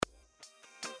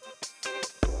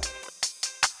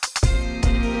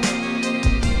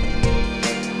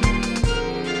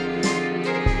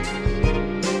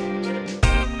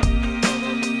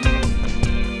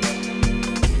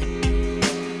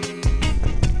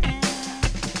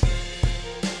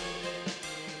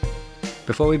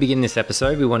Before we begin this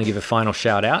episode, we want to give a final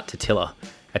shout out to Tiller,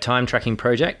 a time tracking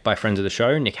project by friends of the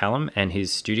show, Nick Hallam, and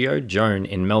his studio, Joan,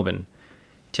 in Melbourne.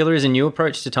 Tiller is a new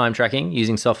approach to time tracking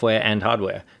using software and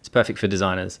hardware. It's perfect for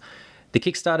designers. The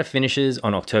Kickstarter finishes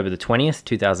on October the 20th,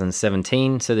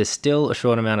 2017, so there's still a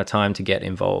short amount of time to get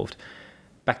involved.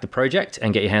 Back the project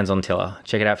and get your hands on Tiller.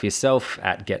 Check it out for yourself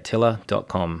at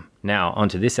gettiller.com. Now, on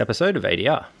to this episode of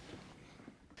ADR.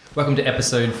 Welcome to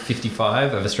episode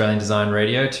 55 of Australian Design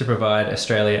Radio, to provide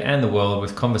Australia and the world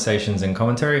with conversations and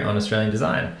commentary on Australian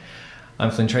design.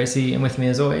 I'm Flynn Tracy, and with me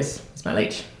as always is Matt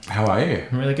Leach. How are you?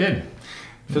 I'm really good.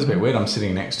 Feels a bit weird. I'm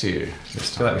sitting next to you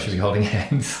this I feel like we should be holding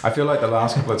hands. I feel like the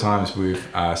last couple of times we've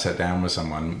sat down with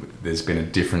someone, there's been a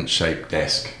different shaped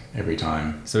desk every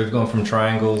time. So we've gone from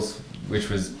triangles, which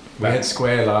was... We had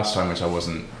square last time, which I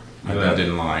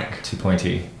didn't like. Too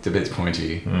pointy. It's a bit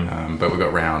pointy, but we've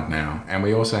got round now. And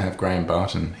we also have Graham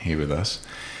Barton here with us,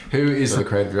 who is the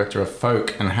creative director of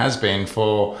Folk and has been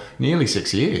for nearly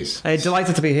 6 years.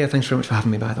 Delighted to be here. Thanks very much for having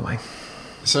me, by the way.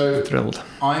 So Thrilled.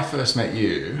 I first met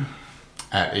you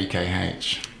at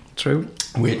EKH. True.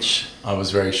 Which I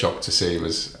was very shocked to see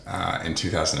was in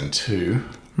 2002,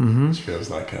 which feels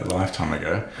like a lifetime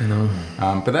ago. I know.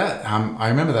 But that I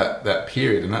remember that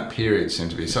period, and that period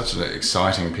seemed to be such an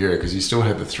exciting period because you still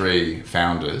had the three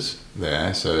founders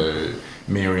there. So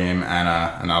Miriam,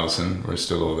 Anna, and Alison were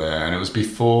still all there, and it was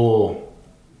before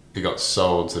it got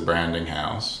sold to the branding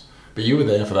house. But you were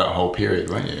there for that whole period,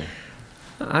 weren't you?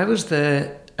 I was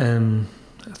there, I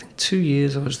think 2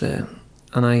 years I was there,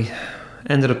 and I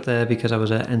ended up there because I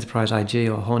was at Enterprise IG,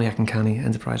 or Horniak and Canny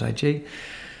Enterprise IG.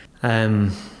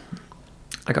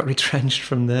 I got retrenched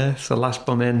from there, so last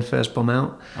bum in, first bum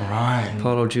out. All right.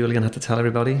 Paul O'Julian had to tell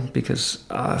everybody because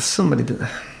somebody did.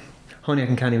 Horniak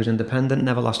and Canny was independent,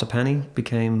 never lost a penny,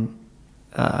 became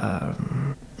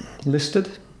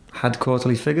listed, had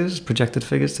quarterly figures, projected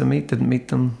figures to meet, didn't meet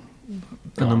them.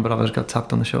 A number of us got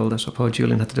tapped on the shoulder, so Paul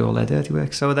Julian had to do all their dirty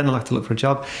work. So then I had to look for a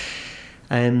job,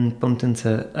 and bumped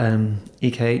into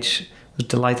EKH. Was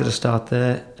delighted to start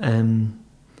there,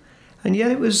 and yeah,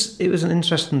 it was an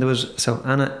interesting. There was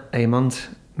Anna Amont,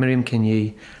 Miriam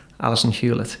Kinney, Alison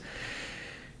Hewlett,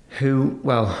 who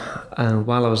while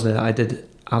I was there, I did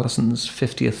Alison's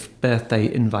 50th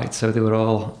birthday invite, so they were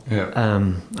all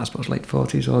I suppose late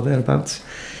 40s or thereabouts,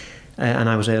 and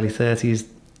I was early 30s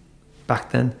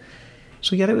back then.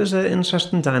 So yeah, it was an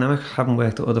interesting dynamic, having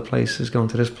worked at other places, going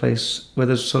to this place where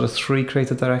there's sort of three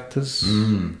creative directors,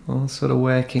 all sort of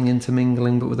working,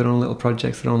 intermingling, but with their own little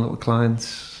projects, their own little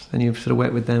clients, and you sort of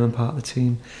work with them and part of the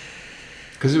team.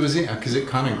 Because it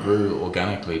kind of grew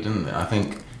organically, didn't it? I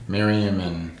think Miriam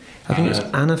and I think it was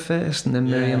Anna first, and then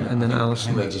Miriam, and then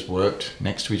Alison. I think they just worked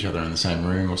next to each other in the same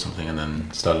room or something, and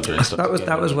then started doing stuff together.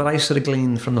 That was what I sort of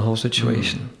gleaned from the whole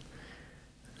situation.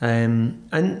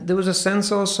 And there was a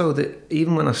sense also that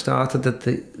even when I started, that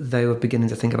they were beginning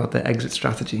to think about their exit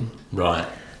strategy. Right.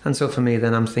 And so for me,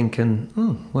 then I'm thinking,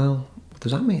 what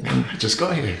does that mean? And just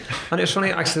got here. And it was funny,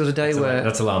 actually, there was a day where...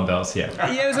 That's alarm bells, yeah.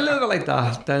 Yeah, it was a little bit like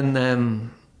that.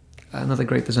 Then another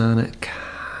great designer,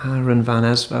 Karen Van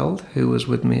Esveld, who was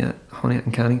with me at Horniak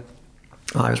and Canny.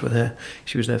 I was with her.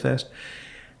 She was there first.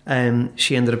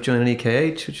 She ended up joining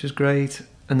EKH, which was great.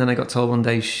 And then I got told one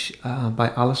day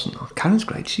by Alison, Karen's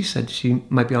great. She said she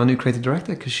might be our new creative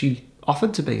director because she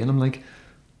offered to be. And I'm like,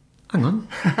 hang on.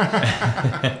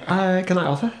 Can I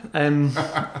offer?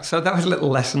 So that was a little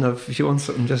lesson of, if you want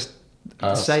something, just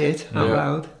say it out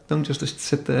loud. Don't just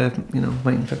sit there,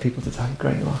 waiting for people to tell you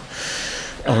great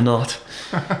or not.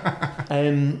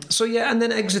 So yeah, and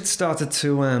then exits started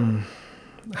to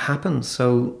happen.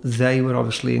 So they were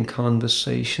obviously in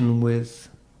conversation with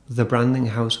the branding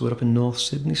house, who were up in North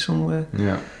Sydney somewhere.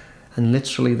 Yeah. And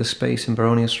literally the space in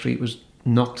Baronia Street was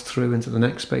knocked through into the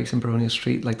next space in Baronia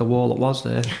Street, like the wall that was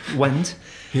there went.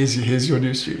 Here's your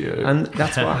new studio. And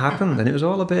that's what happened. And it was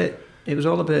all a bit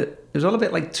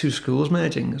like two schools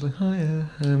merging. It was like,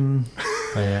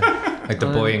 like the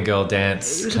boy and girl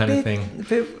dance kind of thing.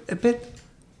 A bit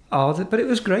odd, but it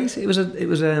was great. It was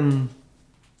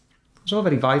all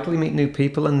very vital. You meet new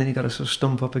people, and then you got to sort of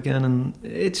stump up again, and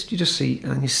you just see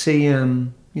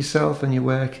yourself and your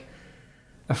work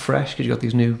afresh because you got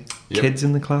these new kids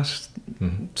in the class,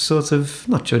 sort of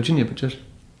not judging you, but just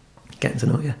getting to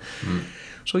know you.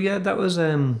 So yeah, that was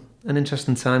an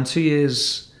interesting time. 2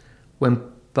 years went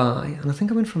by, and I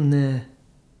think I went from there,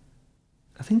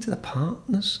 I think, to the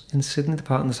Partners in Sydney. The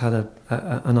Partners had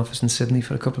an office in Sydney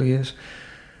for a couple of years,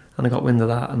 and I got wind of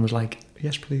that and was like,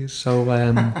 yes please. So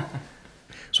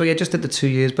so yeah, just did the 2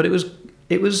 years, but it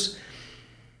was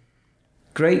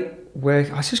great work.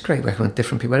 It's just great working with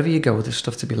different people. Wherever you go, there's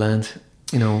stuff to be learned.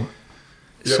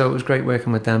 So it was great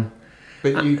working with them.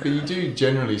 But you do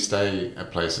generally stay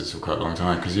at places for quite a long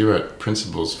time, because you were at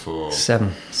Principles for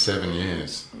 7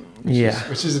 years.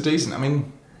 Which is a decent. I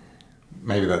mean,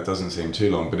 maybe that doesn't seem too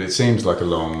long, but it seems like a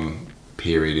long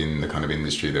period in the kind of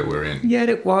industry that we're in. Yeah,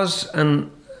 it was,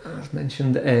 and as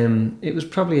mentioned, it was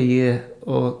probably a year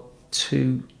or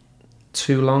two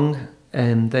too long.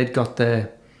 They'd got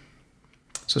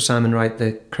so Simon Wright,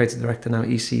 the creative director now at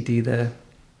ECD there,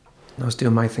 I was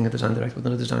doing my thing as design director with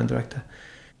another design director.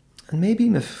 And maybe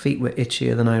my feet were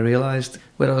itchier than I realised,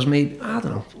 where I was maybe, I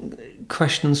don't know,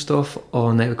 questioning stuff,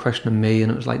 or they were questioning me,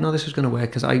 and it was like, no, this is going to work,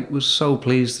 because I was so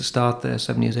pleased to start there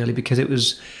 7 years early, because it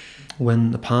was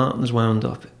when the partners wound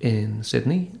up in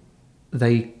Sydney,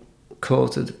 they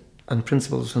courted, and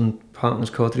Principles and partners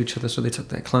courted each other, so they took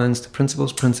their clients to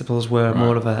Principles. Principles were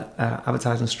more of a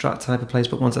advertising strat type of place,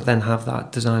 but ones that then have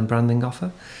that design branding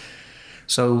offer.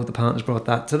 So the partners brought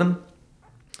that to them.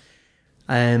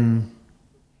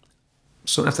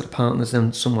 So after the partners,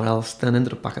 then somewhere else, then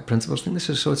ended up back at Principles. I think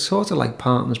so it's sort of like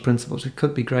partners, Principles. It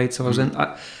could be great. So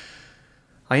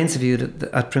I interviewed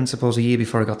at Principles a year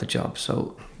before I got the job.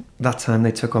 So that time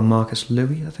they took on Marcus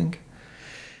Louis, I think.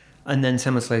 And then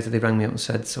 10 months later, they rang me up and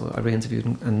said, so I re-interviewed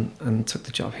and took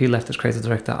the job. He left as creative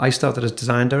director. I started as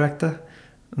design director,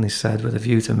 and they said with a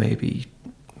view to maybe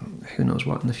who knows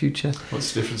what in the future.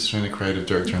 What's the difference between a creative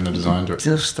director and a design director?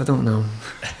 Just, I don't know.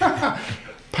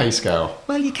 Pay scale.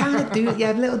 Well, you kind of do,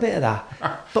 yeah, a little bit of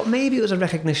that. But maybe it was a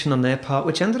recognition on their part,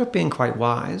 which ended up being quite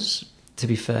wise, to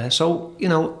be fair. So,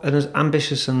 and as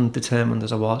ambitious and determined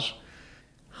as I was,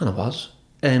 and I was,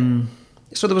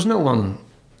 so there was no one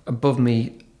above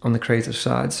me on the creative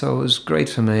side, so it was great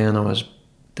for me, and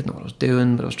didn't know what I was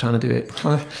doing, but I was trying to do it.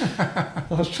 I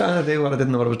was trying to do what I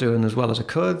didn't know what I was doing as well as I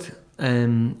could,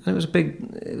 and it was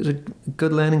a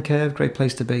good learning curve, great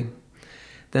place to be.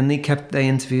 Then they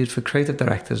interviewed for creative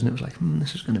directors, and it was like,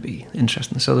 this is going to be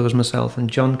interesting. So there was myself and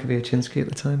John Kwiaczynski at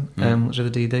the time, was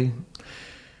with the DD.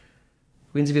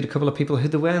 We interviewed a couple of people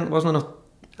who wasn't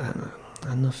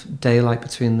enough daylight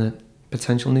between the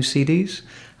potential new CDs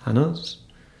and us.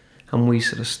 And we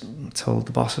sort of told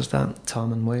the bosses that,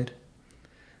 Tom and Wade.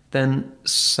 Then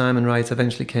Simon Wright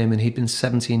eventually came in. He'd been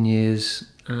 17 years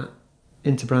at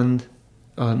Interbrand,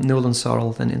 Newell and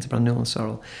Sorrell, then Interbrand, Newell and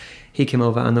Sorrell. He came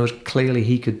over, and there was clearly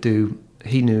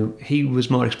he knew he was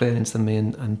more experienced than me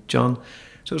and John.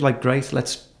 So it was like, great, so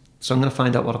I'm going to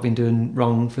find out what I've been doing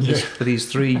wrong for these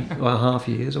 3.5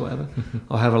 years or whatever,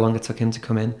 or however long it took him to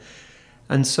come in.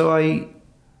 And so I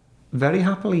very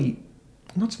happily,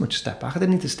 not so much step back, I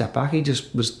didn't need to step back,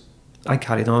 I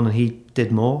carried on and he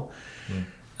did more.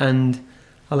 And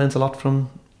I learnt a lot from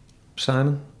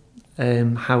Simon,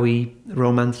 how he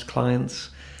romanced clients,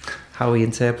 how he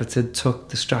took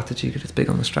the strategy, because it's big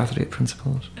on the strategy at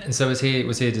Principles. And so was he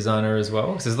a designer as well?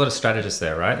 Because there's a lot of strategists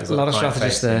there, right? There's a lot of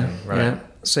strategists there, right? Yeah.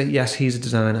 So yes, he's a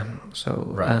designer. So,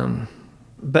 right.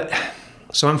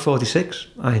 So I'm 46.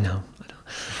 I know.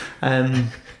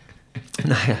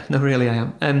 No, really, I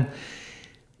am.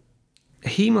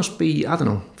 He must be, I don't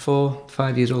know,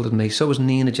 4-5 years older than me. So was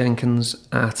Nina Jenkins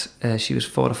she was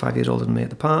 4 or 5 years older than me at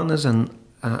the Partners, and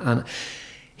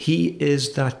he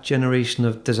is that generation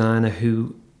of designer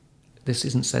who, this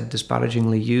isn't said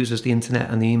disparagingly, uses the internet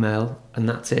and the email, and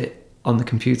that's it on the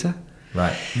computer.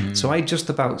 Right. So I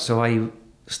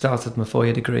started my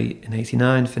 4-year degree in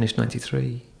 89, finished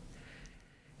 93.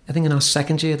 I think in our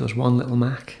second year there was 1 little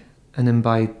Mac, and then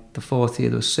by the 4th year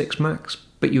there was 6 Macs,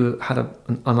 but you had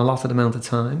an allotted amount of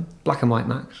time, black and white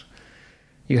Macs.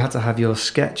 You had to have your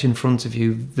sketch in front of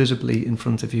you, visibly in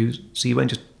front of you, so you weren't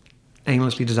just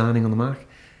aimlessly designing on the Mac.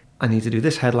 I need to do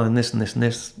this headline, this and this and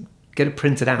this, get it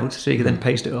printed out so you can then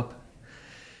paste it up,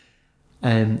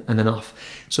 and then off.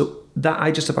 So that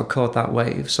I just about caught that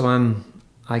wave. So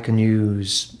I can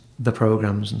use the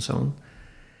programs and so on.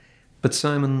 But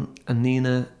Simon and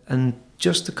Nina, and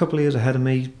just a couple of years ahead of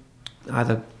me,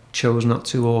 either chose not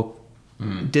to or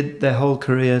did their whole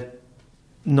career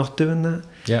not doing that.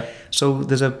 Yeah. So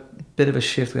there's a bit of a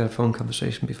shift. We had a phone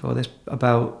conversation before this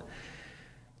about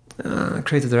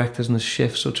creative directors and the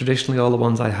shift. So traditionally all the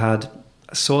ones I had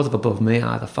sort of above me,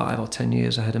 either 5 or 10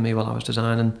 years ahead of me while I was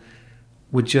designing,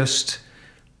 were just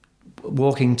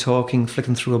walking, talking,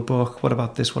 flicking through a book. What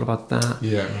about this? What about that?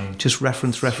 Yeah. Just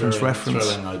reference.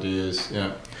 Throwing ideas,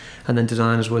 yeah. And then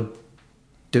designers would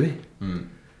do it.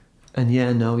 And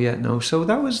no. So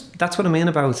that's what I mean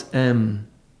about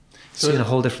seeing a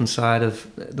whole different side of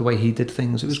the way he did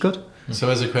things. It was good. So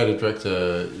as a creative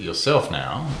director yourself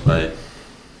now,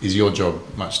 is your job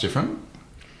much different?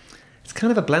 It's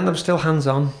kind of a blend. I'm still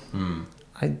hands-on.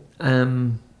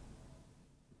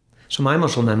 So my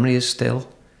muscle memory is still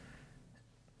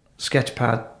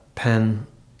sketchpad, pen,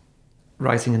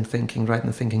 writing and thinking,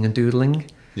 and doodling.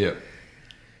 Yeah.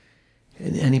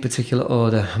 In any particular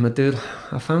order. I'm a doodle.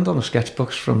 I found all my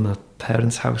sketchbooks from my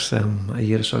parents' house a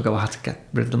year or so ago. I had to get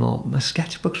rid of them all. My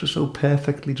sketchbooks were so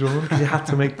perfectly drawn because you had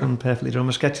to make them perfectly drawn.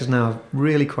 My sketches now are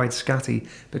really quite scatty,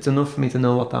 but it's enough for me to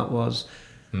know what that was,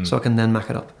 so I can then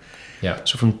mack it up. Yeah.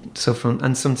 So from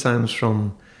and sometimes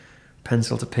from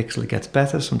pencil to pixel it gets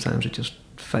better. Sometimes it just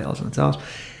fails and it's ours.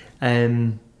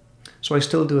 So I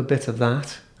still do a bit of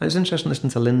that. It was interesting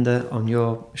listening to Linda on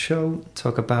your show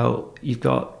talk about you've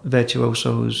got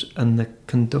virtuosos and the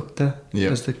conductor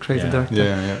as the creative director.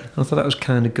 Yeah. I thought that was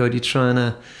kind of good. You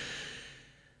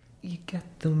get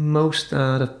the most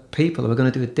out of people who are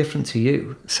going to do it different to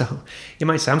you. So you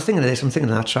might say, I'm thinking of this, I'm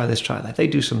thinking of that, try this, try that. They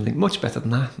do something much better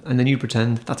than that, and then you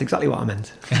pretend that's exactly what I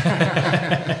meant.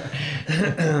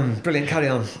 Brilliant, carry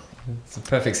on. It's a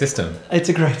perfect system. It's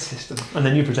a great system. And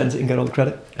then you pretend it and get all the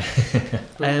credit.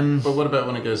 But what about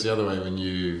when it goes the other way, when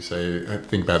you say,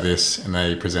 think about this, and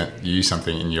they present you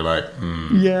something and you're like,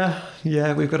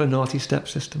 Yeah, we've got a naughty step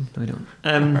system. No, we don't.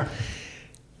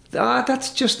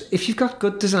 That's just, if you've got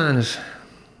good designers,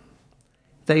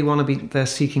 they're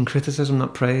seeking criticism,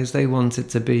 not praise. They want it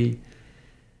to be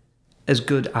as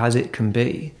good as it can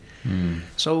be.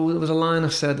 So there was a line I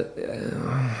said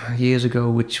years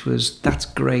ago, which was, "That's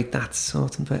great. That's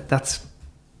not the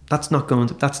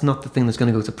thing that's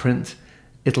going to go to print.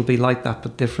 It'll be like that,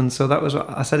 but different." So that was,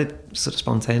 I said it sort of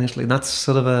spontaneously. And that's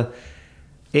sort of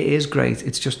it is great.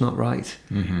 It's just not right.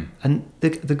 Mm-hmm. And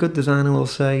the good designer will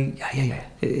say, yeah,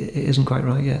 it isn't quite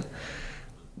right yet.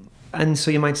 And so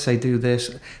you might say, do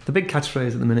this. The big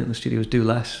catchphrase at the minute in the studio is do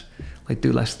less. Like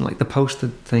do less than like the poster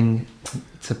thing,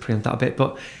 to preempt that a bit,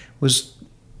 but was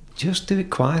just do it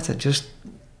quieter.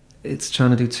 It's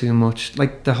trying to do too much.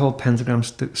 Like the whole pentagram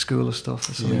school of stuff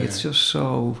or something. Yeah. It's just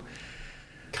so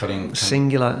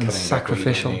singular and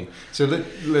sacrificial. So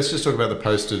let's just talk about the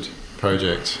posted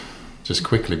project just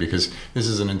quickly, because this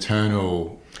is an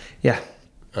internal... Yeah.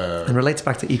 And relates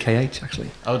back to EKH actually.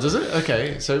 Oh, does it?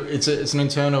 Okay, so it's an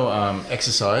internal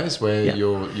exercise where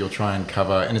you'll try and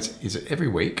cover, and is it every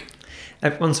week?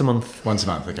 Once a month. Once a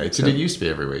month, okay. So it used to be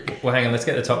every week. Well, hang on, let's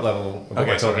get the top level of what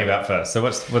we're talking about first. So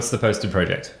what's the posted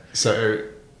project? So,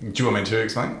 do you want me to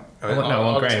explain? I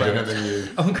want Graham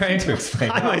to explain.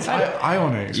 I want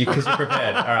to explain. Because you're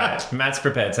prepared. All right, Matt's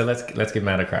prepared, so let's give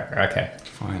Matt a crack. Okay.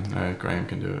 Fine, no, Graham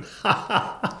can do it.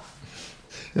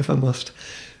 If I must.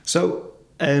 So,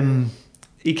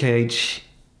 EKH,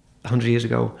 100 years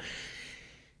ago,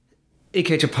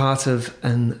 EKH are part of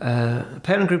a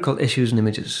parent group called Issues and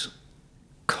Images.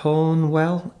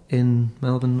 Cornwell in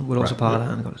Melbourne were also part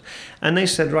of that. And they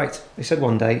said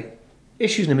one day,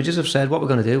 Issues and Images have said what we're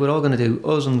going to do, we're all going to do,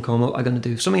 us and Cornwell are going to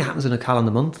do, if something happens in a calendar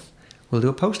month, we'll do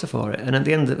a poster for it. And at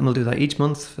the end, and we'll do that each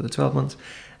month for the 12 months.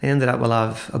 At the end of that, we'll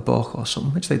have a book or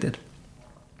something, which they did.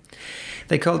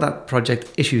 They called that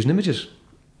project Issues and Images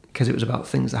because it was about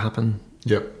things that happen,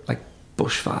 like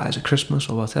bushfires at Christmas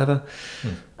or whatever.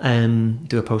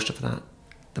 Do a poster for that.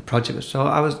 The project was,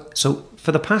 so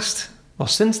for the past... Well,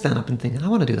 since then, I've been thinking, I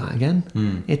want to do that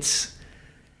again. It's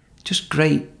just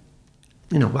great,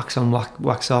 wax on,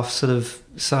 wax off sort of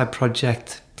side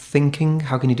project thinking.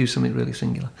 How can you do something really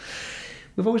singular?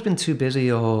 We've always been too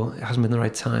busy, or it hasn't been the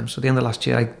right time. So at the end of last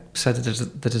year, I said to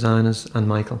the designers and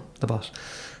Michael, the boss,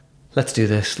 let's do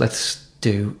this. Let's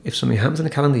do, if something happens in the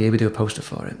calendar year, we do a poster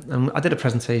for it. And I did a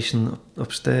presentation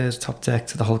upstairs, top deck,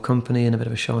 to the whole company and a bit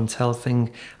of a show and tell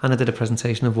thing. And I did a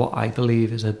presentation of what I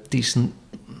believe is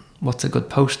what's a good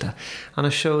poster. And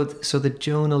I showed, so the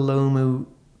Jonah Lomu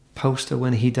poster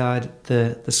when he died,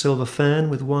 the silver fern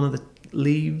with one of the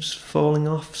leaves falling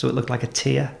off, so it looked like a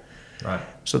tear. Right.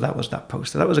 So that was that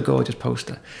poster. That was a gorgeous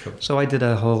poster. Cool. So I did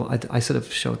I sort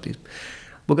of showed these.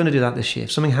 We're going to do that this year.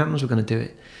 If something happens, we're going to do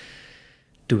it.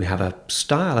 Do we have a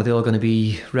style? Are they all going to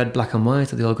be red, black and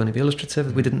white? Are they all going to be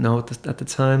illustrative? We didn't know at the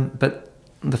time, but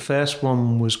the first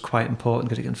one was quite important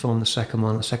because it informed the second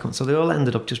one. So they all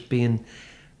ended up just being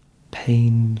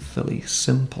painfully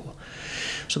simple.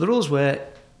 So the rules were,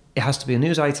 it has to be a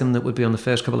news item that would be on the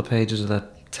first couple of pages of the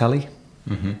telly.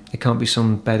 Mm-hmm. It can't be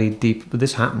some buried deep, but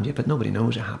this happened yet, but nobody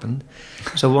knows it happened.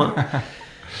 So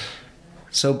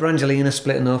so Brangelina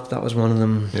splitting up, that was one of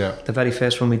them. Yeah. The very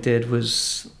first one we did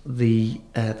was the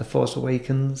Force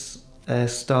Awakens,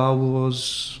 Star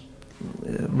Wars,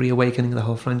 reawakening of the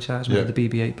whole franchise with the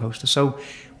BB-8 poster. So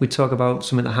we talk about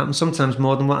something that happened, sometimes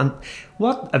more than one. And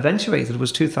what eventuated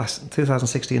was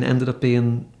 2016 ended up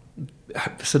being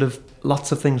sort of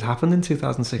lots of things happened in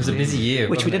 2016. It was a busy year,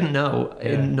 which we didn't know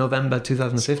in November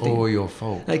 2015. It's all your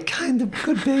fault. It kind of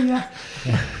could be, yeah.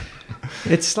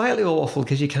 It's slightly awful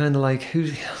because you're kind of like, you're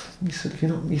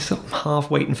sort of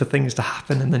half waiting for things to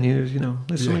happen, and then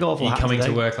there's something awful. You're coming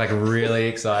to work like really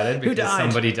excited because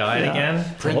somebody died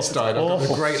again. Prince died. I've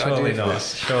got a great Surely idea for not.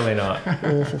 this. Surely not.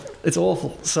 Awful. It's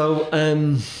awful.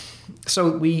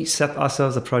 So we set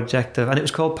ourselves a project and it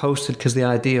was called Posted because the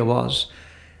idea was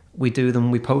we do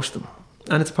them, we post them,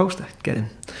 and it's a poster. Get in.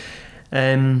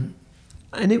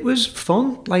 And it was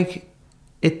fun. Like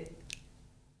it.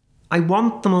 I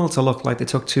want them all to look like they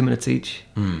took 2 minutes each.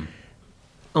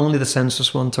 Only the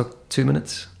census one took 2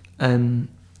 minutes. The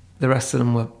rest of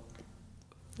them were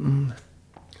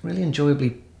really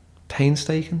enjoyably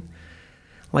painstaking.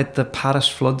 Like the Paris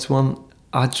floods one,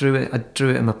 I drew it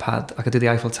in my pad. I could do the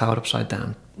Eiffel Tower upside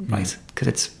down, right? Because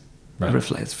it's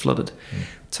flooded.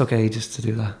 Took ages to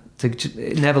do that.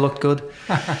 It never looked good.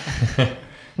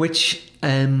 Which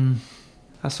I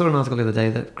saw an article the other day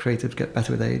that creatives get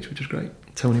better with age, which was great.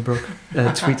 Tony Brooke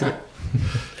tweeted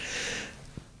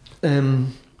it.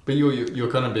 But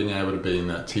you're kind of being able to be in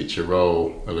that teacher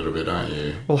role a little bit, aren't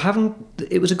you? Well,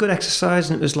 it was a good exercise,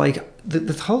 and it was like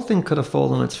the whole thing could have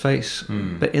fallen on its face,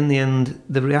 but in the end,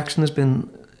 the reaction has been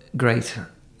great,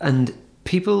 and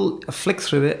people flick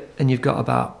through it, and you've got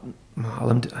about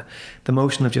the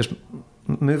motion of just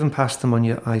moving past them on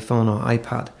your iPhone or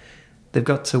iPad. They've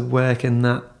got to work in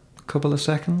that couple of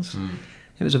seconds.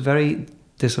 It was a very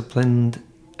disciplined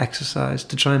exercise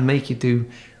to try and make you do,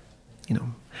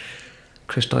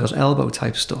 Chris Doyle's elbow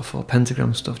type stuff or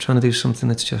pentagram stuff, trying to do something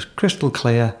that's just crystal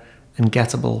clear and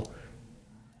gettable,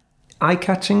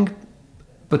 eye-catching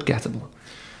but gettable.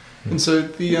 And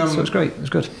so so it's great. It was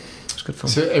good. It was good fun.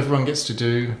 So everyone gets to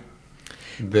do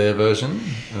their version,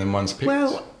 and then one's picked.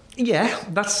 Well, yeah,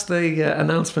 that's the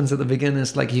announcement at the beginning.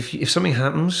 It's like if something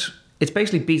happens, it's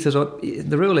basically beat us up.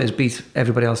 The rule is beat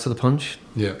everybody else to the punch.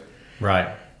 Yeah.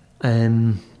 Right.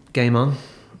 Game on.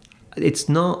 It's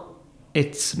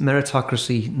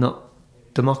meritocracy, not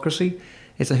democracy.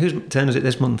 It's whose turn is it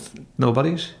this month?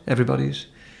 Nobody's. Everybody's.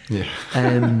 Yeah.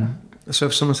 So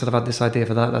if someone said, I've had this idea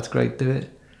for that, that's great, do it.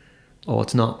 Or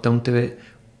it's not, don't do it.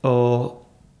 Or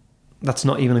that's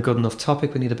not even a good enough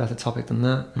topic, we need a better topic than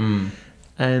that.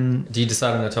 Do you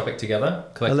decide on a topic together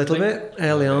collectively? A little bit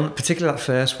early on, particularly that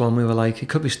first one, we were like, it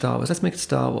could be Star Wars, let's make it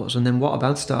Star Wars. And then what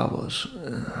about Star Wars?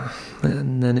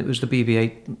 And then it was the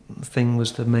BB-8 thing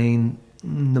was the main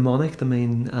mnemonic, the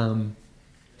main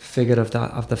figure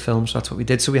of the film, so that's what we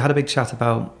did. So we had a big chat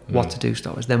about what to do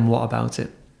Star Wars, then what about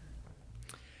it?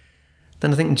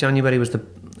 Then I think in January was the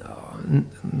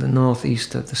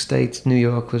northeast of the States, New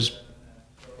York was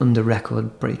under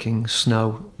record-breaking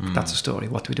snow. That's a story.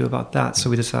 What do we do about that? So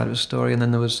we decided it was a story, and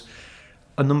then there was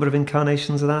a number of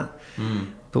incarnations of that.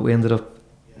 But we ended up,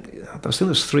 I think there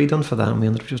was 3 done for that, and we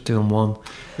ended up just doing 1.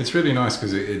 It's really nice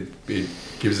because it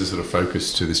gives a sort of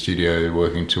focus to the studio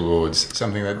working towards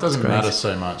something that doesn't matter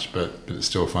so much, but it's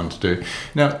still fun to do.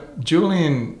 Now,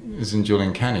 Julian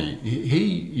Canny. He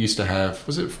used to have,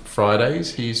 was it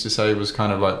Fridays? He used to say it was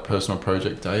kind of like personal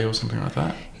project day or something like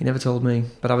that. He never told me,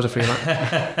 but I was a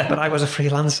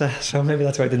freelancer, so maybe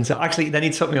that's why I didn't say. Actually, then he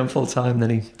took me on full time,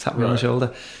 then he tapped me on the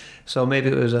shoulder. So maybe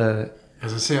it was a...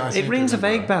 As I say, it rings a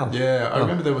vague bell. Yeah, I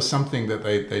remember there was something that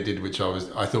they did which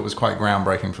I thought was quite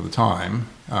groundbreaking for the time.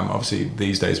 Obviously,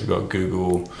 these days we've got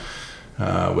Google,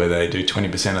 where they do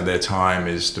 20% of their time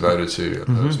is devoted to a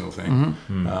personal thing,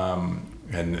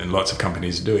 and lots of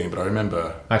companies are doing it. But I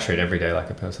remember I treat every day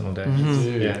like a personal day.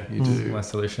 You do. My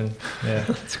solution. Yeah,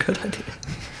 that's a good idea.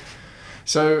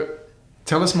 So,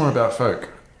 tell us more about Folk.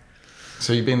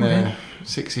 So you've been there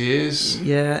 6 years.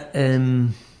 Yeah.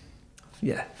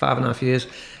 5.5 years.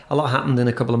 A lot happened in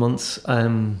a couple of months.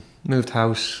 Moved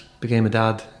house, became a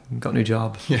dad, got a new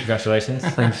job. Yeah. Congratulations.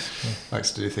 Thanks. Likes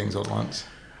to do things all at once.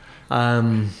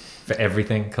 For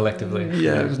everything collectively.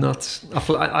 Yeah, it was nuts.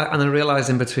 I realised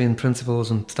in between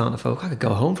principals and starting to Folk, I could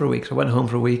go home for a week. So I went home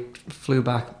for a week, flew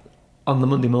back on the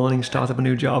Monday morning, started up a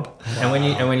new job. Wow.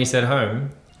 And when you said home?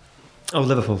 Oh,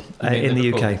 Liverpool, in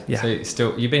the UK. Yeah.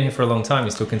 So you've been here for a long time.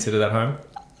 You still consider that home?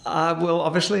 Well,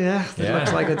 obviously, yeah. It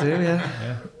looks like I do, yeah.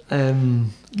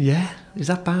 Yeah. Is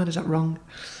that bad? Is that wrong?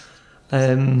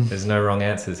 There's no wrong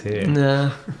answers here.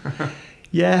 No.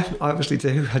 Yeah, I obviously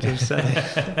do. I just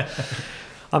say.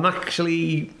 I'm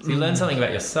actually... So you learn something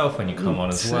about yourself when you come on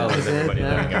as well as everybody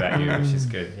learning about you, which is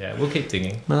good. Yeah, we'll keep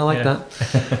digging. Well, I like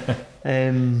that.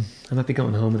 I might be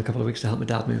going home in a couple of weeks to help my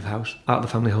dad move house. Out of the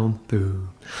family home. Boo.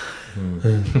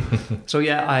 So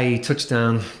yeah, I touched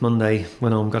down Monday,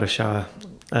 went home, got a shower,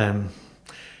 and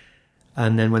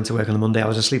then went to work on the Monday. I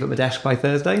was asleep at my desk by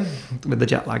Thursday with the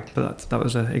jet lag, but that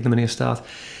was an ignominious start.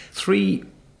 3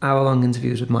 hour-long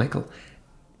interviews with Michael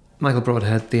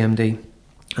Broadhead, the MD,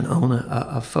 and owner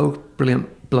of Folk.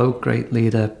 Brilliant bloke, great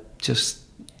leader, just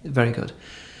very good.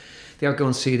 The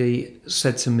outgoing CD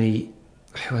said to me,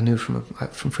 who I knew from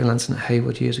freelancing at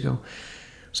Haywood years ago,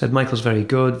 said Michael's very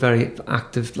good, very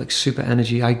active, like super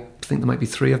energy. I think there might be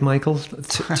 3 of Michael,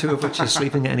 2 of which is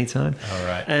sleeping at any time. All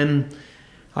right.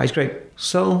 He's great.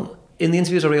 So in the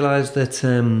interviews I realised that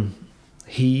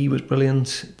he was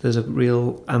brilliant. There's a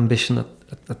real ambition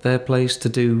at their place to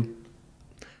do.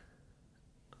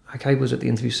 Like I was at the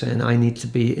interview saying, I need to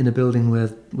be in a building where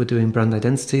we're doing brand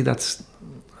identity. That's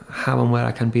how and where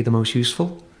I can be the most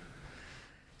useful.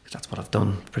 Because that's what I've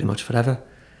done pretty much forever.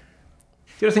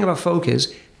 The other thing about Folk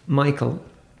is Michael,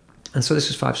 and so this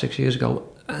is 5-6 years ago,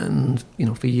 and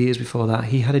for years before that,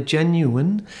 he had a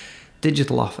genuine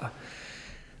digital offer.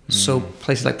 So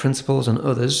places like Principles and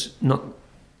others, not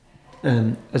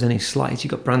as any slight, you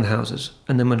got brand houses,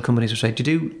 and then when companies would say, "Do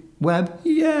you do web?"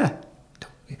 Yeah.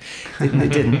 They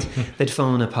didn't. They'd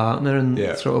phone a partner and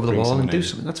throw it over the wall and do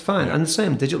something. That's fine. Yeah. And the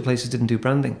same, digital places didn't do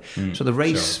branding. So the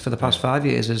race for the past 5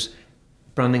 years is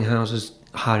branding houses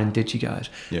hiring digi guys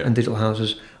and digital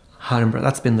houses hiring brand.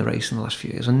 That's been the race in the last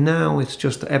few years. And now it's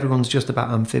just, everyone's just about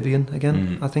amphibian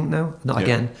again, I think now. Not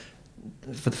again,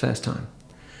 for the first time.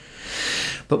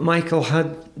 But Michael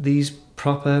had these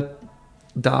proper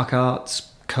dark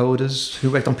arts coders who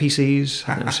worked on PCs.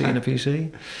 I've never seen a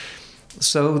PC.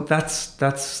 So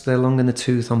that's they're long in the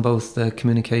tooth on both the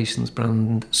communications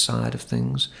brand side of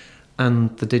things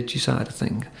and the digi side of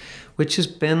thing, which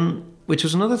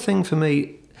was another thing for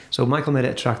me. So Michael made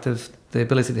it attractive, the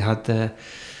ability they had there.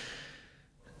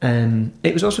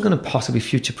 It was also going to possibly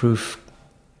future-proof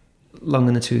long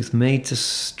in the tooth me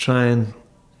to try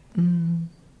and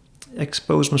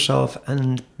expose myself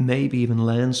and maybe even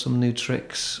learn some new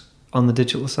tricks on the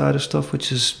digital side of stuff,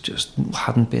 which is just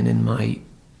hadn't been in my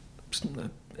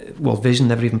vision,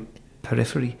 never even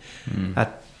periphery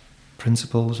at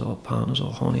Principles or Partners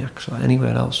or Horniacs or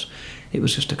anywhere else. It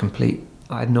was just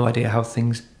I had no idea how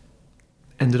things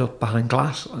ended up behind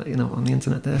glass, on the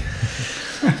internet there.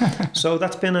 So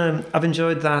that's been I've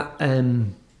enjoyed that.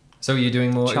 So are you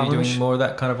doing more of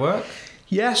that kind of work?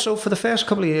 Yeah, so for the first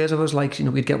couple of years I was like,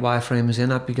 we'd get wireframers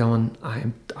in, I'd be going,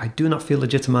 I do not feel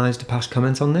legitimised to pass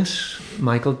comment on this.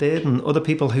 Michael did, and other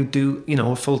people who do,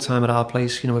 are full-time at our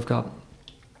place, we've got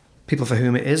people for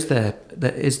whom it is their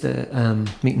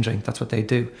meet and drink, that's what they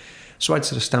do. So I'd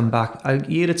sort of stand back. A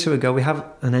year or two ago, we have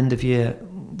an end-of-year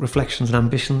reflections and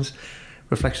ambitions,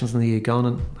 reflections on the year gone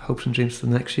and hopes and dreams for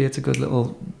the next year. It's a good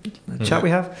little chat we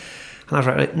have. And I was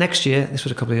right, next year, this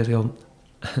was a couple of years ago,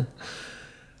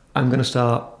 I'm going to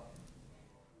start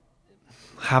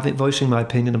voicing my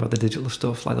opinion about the digital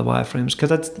stuff, like the wireframes,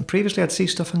 because previously I'd see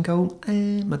stuff and go,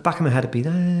 the back of my head would be,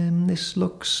 this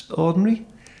looks ordinary.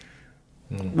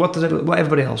 What does it? What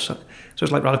everybody else? So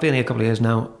it's like, right, I've been here a couple of years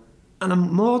now, and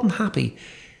I'm more than happy.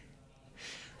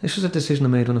 This was a decision I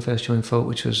made when I first joined Folk,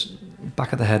 which was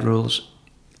back of the head rules.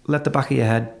 Let the back of your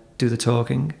head do the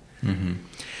talking. Mm-hmm.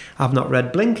 I've not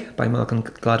read Blink by Malcolm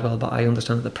Gladwell, but I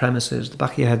understand that the premise is the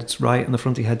back of your head's right and the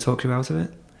front of your head talks you out of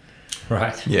it.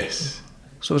 Right. Yes.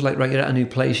 So it's like, right, you're at a new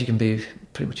place, you can be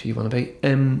pretty much who you want to be.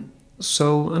 And I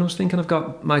was thinking,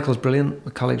 Michael's brilliant,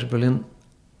 my colleagues are brilliant.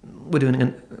 We're doing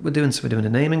a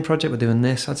naming project, we're doing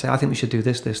this. I'd say, I think we should do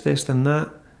this, then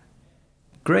that.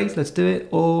 Great, let's do it.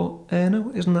 Or,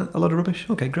 no, isn't that a lot of rubbish?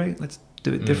 Okay, great, let's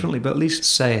do it differently, but at least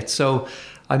say it. So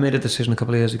I made a decision a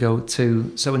couple of years ago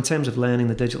so in terms of learning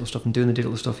the digital stuff and doing the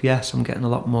digital stuff, yes, I'm getting a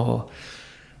lot more,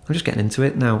 I'm just getting into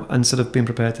it now and sort of being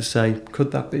prepared to say,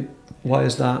 could that be, why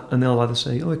is that? And they'll either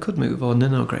say, oh, it could move, or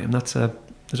no, Graham, there's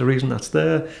a reason that's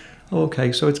there. Oh,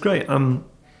 okay, so it's great. I'm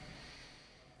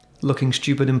looking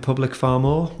stupid in public far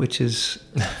more, which is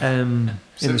in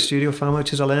the studio far more,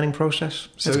 which is a learning process.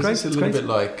 So it's great. It's a little bit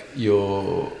like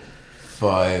your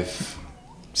 5,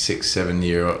 6, 7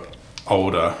 year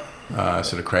older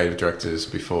sort of creative directors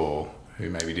before who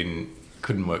maybe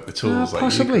couldn't work the tools like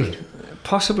possibly. you could.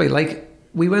 Possibly. Like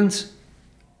we went,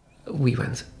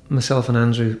 myself and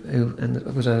Andrew, who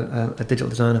was a digital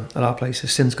designer at our place,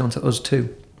 has since gone to us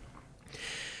too.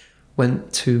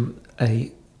 Went to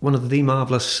one of the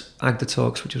marvellous Agda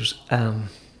talks, which was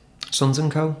Sons &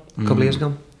 Co. a couple of years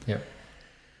ago. Yeah.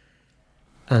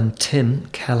 And Tim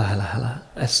Keller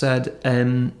said,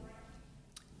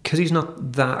 because he's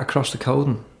not that across the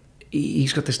coding,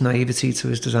 he's got this naivety to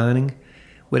his designing,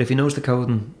 where if he knows the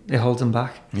coding, it holds him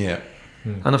back. Yeah.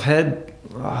 And I've heard,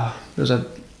 there's an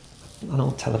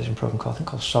old television program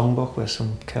called Songbook, where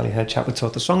some curly-haired chap would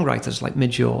talk to songwriters like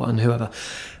Midge Ure and whoever,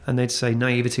 and they'd say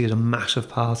naivety is a massive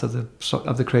part of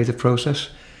the creative process.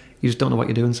 You just don't know what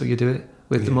you're doing, so you do it.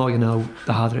 The more you know,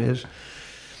 the harder it is.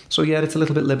 So yeah, it's a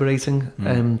little bit liberating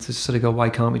to sort of go, why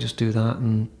can't we just do that?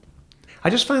 And I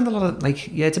just find a lot of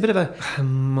it's a bit of a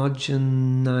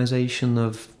homogenization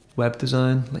of web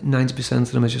design. Like 90%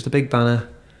 of them is just a big banner,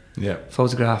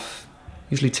 photograph,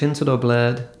 usually tinted or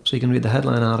blurred, so you can read the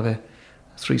headline out of it.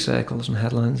 3 circles and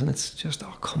headlines, and it's just,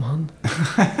 oh, come on.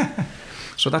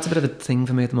 So that's a bit of a thing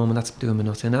for me at the moment. That's doing me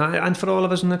nothing, and for all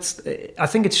of us. And I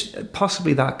think it's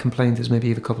possibly that complaint is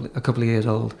maybe a couple of years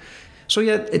old. So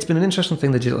yeah, it's been an interesting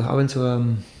thing. I went to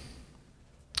a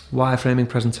wireframing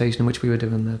presentation in which we were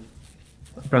doing the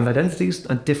brand identities.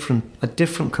 A different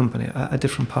company, a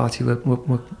different party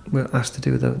were asked to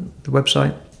do the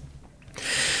website.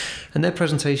 And their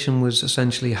presentation was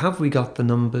essentially, have we got the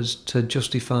numbers to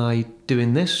justify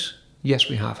doing this? Yes,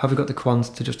 we have. Have we got the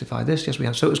quant to justify this? Yes, we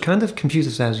have. So it was kind of computer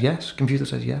says yes.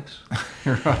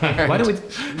 Right. Why don't we?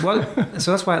 Well,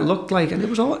 so that's why it looked like, and it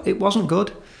wasn't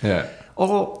good. Yeah.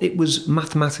 Or it was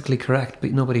mathematically correct,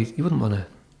 but you wouldn't want to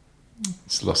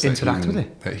interact with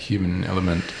it. That human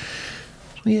element.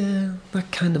 Yeah, that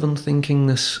kind of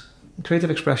unthinkingness. Creative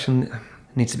expression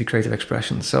needs to be creative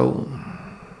expression. So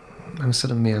I'm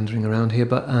sort of meandering around here,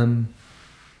 but I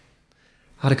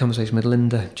had a conversation with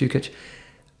Linda Dukic.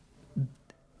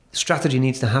 Strategy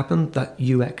needs to happen, that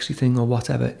UX-y thing or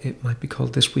whatever it might be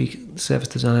called this week, service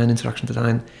design, interaction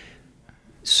design,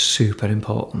 super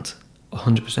important,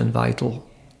 100% vital,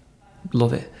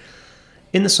 love it.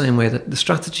 In the same way that the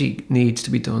strategy needs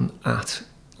to be done at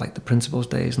like the principals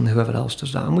days and whoever else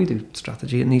does that, and we do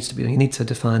strategy, it needs to be, you need to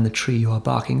define the tree you are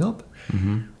barking up.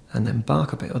 Mm-hmm. And then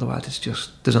bark up it, otherwise it's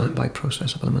just design by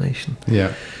process of elimination.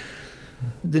 Yeah.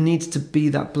 There needs to be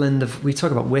that blend of, we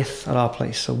talk about width at our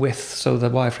place, so the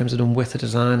wireframes are done with the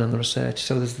design and the research,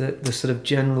 so there's the sort of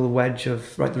general wedge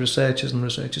of, right, the researchers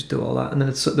do all that, and then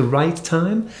it's at the right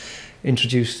time,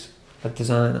 introduce a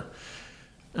designer.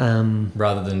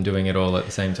 Rather than doing it all at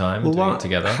the same time, well, doing what it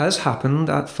together. Has happened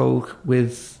at Folk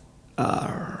with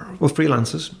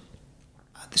freelancers,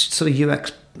 this sort of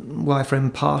UX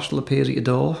wireframe parcel appears at your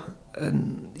door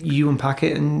and you unpack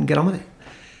it and get on with it.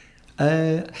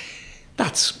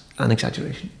 That's an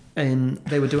exaggeration. And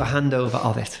they would do a handover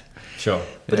of it. Sure.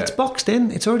 But it's boxed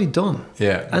in, it's already done.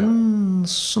 Yeah. And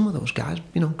some of those guys,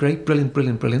 great,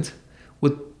 brilliant,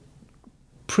 would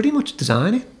pretty much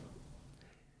design it.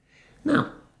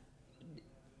 Now,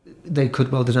 they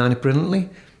could well design it brilliantly.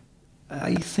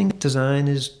 I think design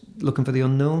is looking for the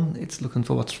unknown. It's looking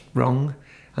for what's wrong.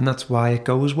 And that's why it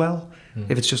goes well.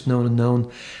 If it's just known and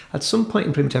known. At some point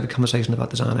in pretty much every conversation about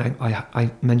design,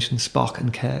 I mentioned Spock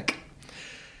and Kirk.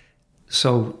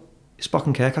 So Spock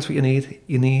and Kirk, that's what you need.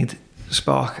 You need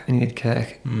Spock and you need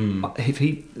Kirk.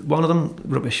 One of them,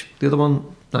 rubbish. The other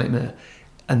one, nightmare.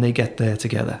 And they get there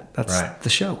together. That's the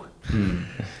show.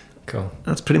 Cool.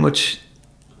 That's pretty much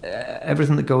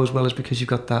everything that goes well is because you've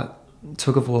got that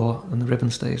tug of war and the ribbon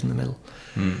stays in the middle.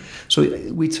 So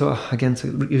we talk, again,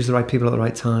 to use the right people at the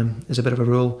right time is a bit of a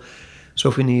rule. So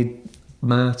if we need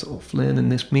Matt or Flynn in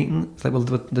this meeting, it's like, well,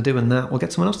 they're doing that, we'll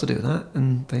get someone else to do that,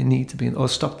 and they need to be or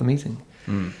stop the meeting.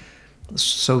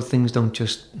 So things don't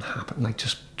just happen, like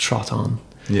just trot on.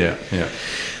 Yeah.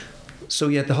 So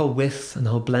yeah, the whole width and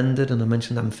the whole blended, and I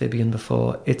mentioned amphibian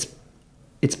before, it's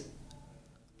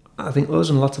I think us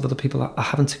and lots of other people are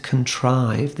having to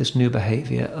contrive this new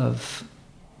behaviour of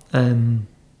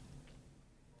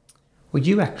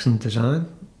UX and design,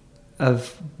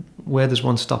 of where there's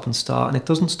one stop and start, and it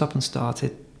doesn't stop and start,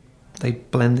 they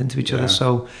blend into each other.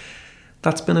 So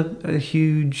that's been a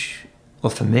huge,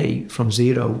 well, for me, from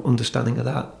zero understanding of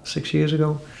that 6 years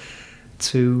ago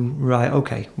to, right,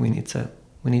 okay, we need to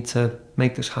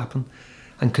make this happen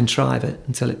and contrive it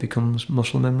until it becomes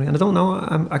muscle memory. And I don't know,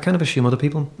 I kind of assume other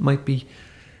people might be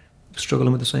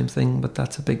struggling with the same thing, but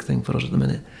that's a big thing for us at the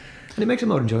minute. And it makes it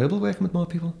more enjoyable working with more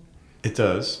people. It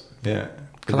does, yeah.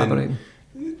 Collaborating.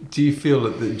 Do you feel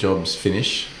that the jobs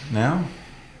finish now?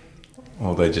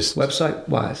 Or they just...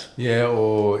 Website-wise? Yeah,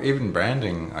 or even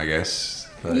branding, I guess.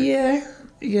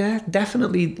 Yeah,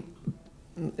 definitely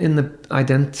in the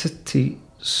identity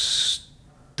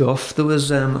stuff. There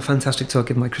was a fantastic talk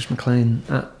given by Chris McLean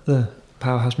at the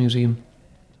Powerhouse Museum.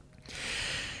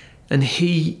 And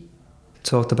he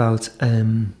talked about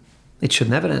it should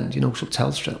never end, so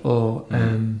Telstra or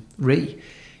Re.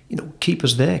 Keep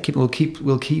us there. We'll keep.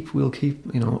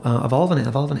 Evolving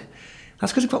it.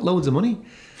 That's because we've got loads of money.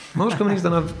 Most companies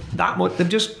don't have that much. They've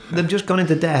just gone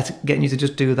into debt, getting you to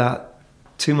just do that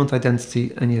 2-month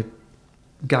identity and your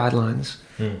guidelines.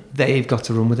 They've got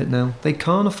to run with it now. They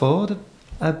can't afford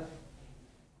a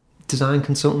design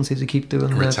consultancy to keep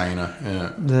doing retainer.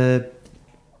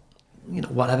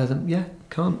 Whatever.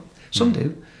 Can't. Some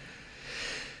do.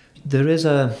 There is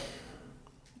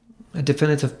a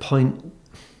definitive point.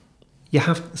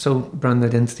 Brand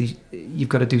identity, you've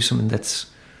got to do something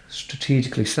that's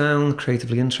strategically sound,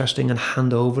 creatively interesting, and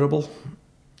handoverable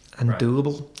and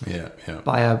doable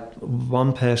by a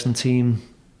one-person team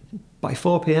by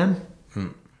 4 p.m.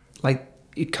 Like,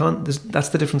 you can't. That's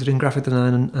the difference between graphic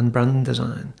design and brand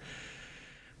design.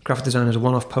 Graphic design is a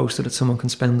one-off poster that someone can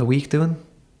spend the week doing.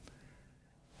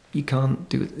 You can't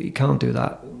do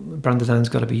that. Brand design's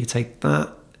got to be, you take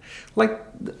that. Like,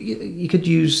 you could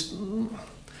use,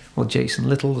 well, Jason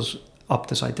Little's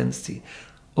Optus Identity,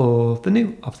 or the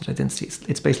new Optus Identity.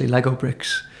 It's basically Lego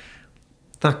bricks.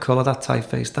 That colour, that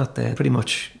typeface, that there, pretty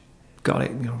much got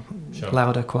it.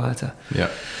 Louder, quieter. Yeah.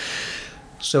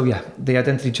 So yeah, the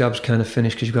identity job's kind of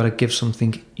finished because you've got to give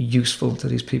something useful to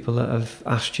these people that have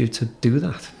asked you to do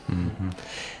that. Mm-hmm.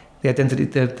 The identity,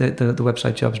 the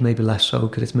website jobs maybe less so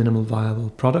because it's minimal viable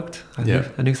product. A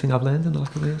new thing I've learned in the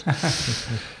last couple of years.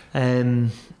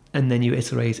 And then you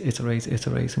iterate,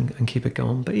 and keep it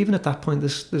going. But even at that point,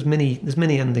 there's many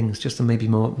endings, just to maybe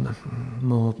more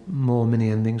mini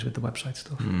endings with the website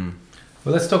stuff. Mm.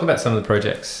 Well, let's talk about some of the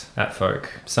projects at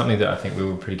Folk. Something that I think we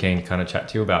were pretty keen to kind of chat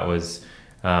to you about was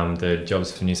the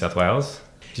Jobs for New South Wales.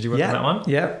 Did you work on that one?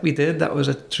 Yeah, we did. That was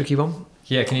a tricky one.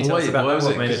 Yeah, can you tell us about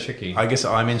what made it tricky? I guess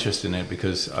I'm interested in it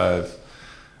because I've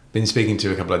been speaking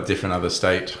to a couple of different other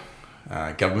state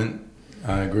government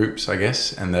groups, I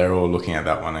guess, and they're all looking at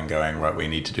that one and going, right, we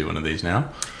need to do one of these now.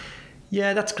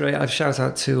 Yeah, that's great. I've shout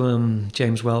out to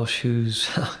James Welsh, who's,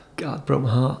 God, broke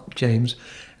my heart, James.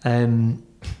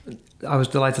 I was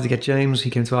delighted to get James. He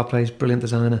came to our place, brilliant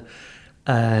designer.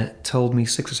 Told me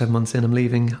 6 or 7 months in, I'm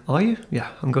leaving. Are you? Yeah,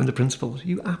 I'm going to principals.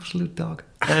 You absolute dog.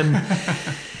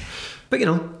 But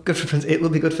good for principals. It'll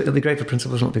be great for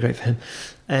principals. It'll be great for him.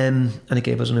 And it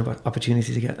gave us an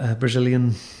opportunity to get a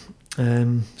Brazilian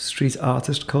street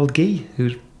artist called Guy,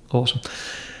 who's awesome.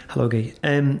 Hello, Guy.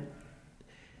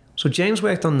 So James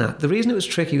worked on that. The reason it was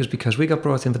tricky was because we got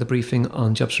brought in for the briefing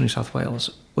on Jobs for New South Wales.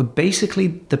 Well,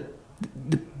 basically the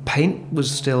paint was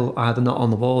still either not on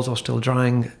the walls or still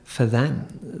drying for them.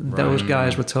 Right. Those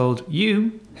guys were told,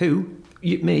 you and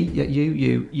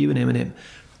him.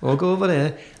 All go over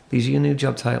there. These are your new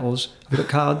job titles. Have you got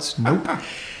cards? Nope.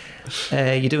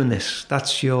 You're doing this.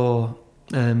 That's your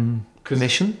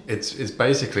mission. It's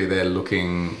basically they're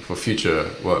looking for future,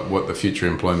 what the future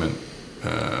employment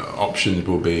options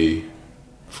will be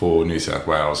for New South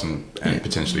Wales and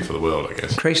potentially for the world, I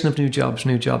guess. Creation of new jobs,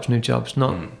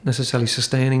 not necessarily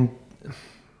sustaining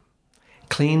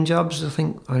clean jobs, I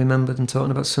think I remember them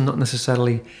talking about. So not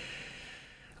necessarily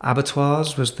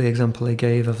abattoirs was the example they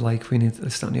gave of like, we need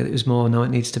this, that, and the other. It was more, no, it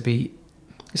needs to be,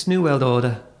 it's New World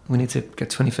Order, we need to get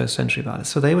 21st century about it.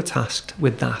 So they were tasked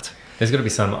with that. There's got to be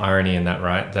some irony in that,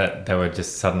 right? That they were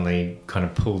just suddenly kind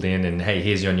of pulled in and, hey,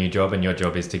 here's your new job and your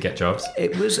job is to get jobs.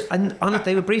 It was, and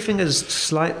they were briefing us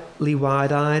slightly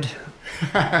wide-eyed.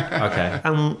 Okay.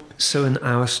 And so in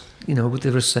our, with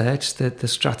the research, the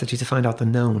strategy to find out the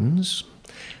knowns,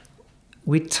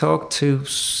 we talked to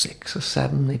 6 or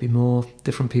 7, maybe more,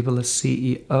 different people as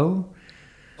CEO.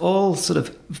 All sort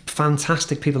of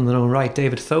fantastic people in their own right.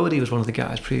 David Thodey was one of the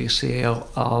guys, previous CEO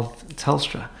of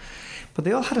Telstra. But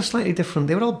they all had a slightly different,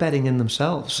 they were all betting in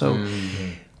themselves. So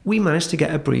we managed to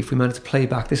get a brief, we managed to play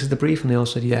back, this is the brief, and they all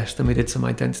said yes. Then we did some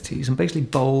identities. And basically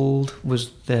bold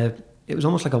was it was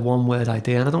almost like a one-word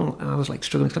idea. And I was like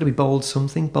struggling, it's got to be bold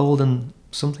and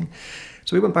something.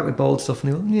 So we went back with bold stuff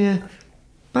and they went, yeah.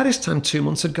 By this time, 2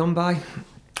 months had gone by.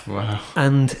 Wow.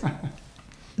 And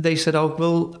they said, oh,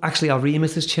 well, actually our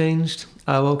remit has changed.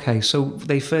 Oh, okay. So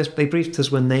they briefed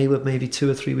us when they were maybe 2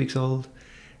 or 3 weeks old.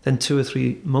 Then 2 or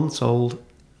 3 months old,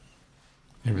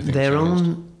 their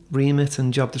own remit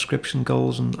and job description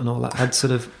goals and all that had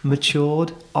sort of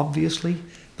matured, obviously.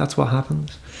 That's what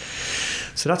happens.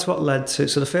 So that's what led to...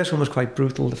 So the first one was quite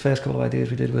brutal. The first couple of ideas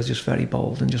we did was just very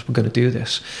bold and just, we're going to do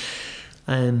this.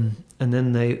 And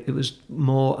then it was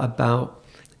more about...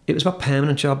 It was about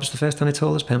permanent jobs. The first time they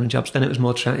told us permanent jobs. Then it was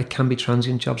more... it can be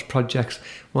transient jobs, projects.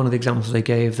 One of the examples they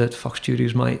gave that Fox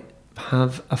Studios might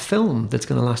have a film that's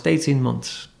going to last 18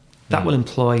 months. That will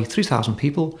employ 3,000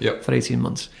 people for 18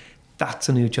 months. That's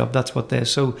a new job. That's what they're...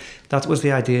 So that was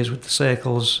the ideas with the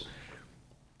circles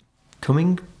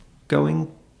coming, going,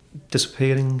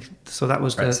 disappearing. So that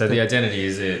was right, the identity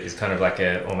is kind of like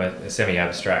almost a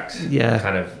semi-abstract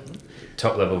kind of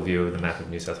top-level view of the map of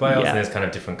New South Wales. And there's kind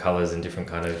of different colours and different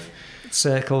kind of...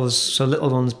 Circles, so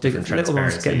little ones, little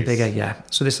ones getting bigger,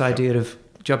 So this idea of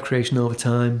job creation over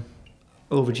time,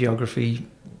 over geography,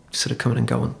 sort of coming and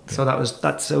going. So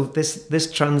so this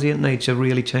transient nature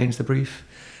really changed the brief.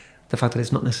 The fact that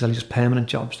it's not necessarily just permanent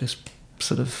jobs, this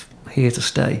sort of here to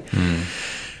stay.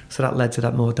 So that led to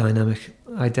that more dynamic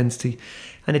identity.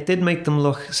 And it did make them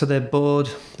look, so their board,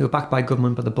 they were backed by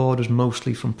government, but the board was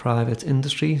mostly from private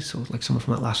industry, so like some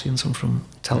from Atlassian, some from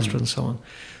Telstra and so on.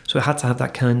 So it had to have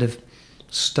that kind of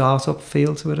startup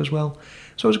feel to it as well.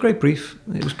 So it was a great brief.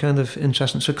 It was kind of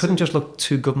interesting. So it couldn't just look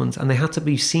too government, and they had to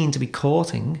be seen to be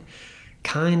courting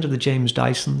kind of the James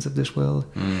Dysons of this world.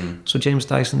 So James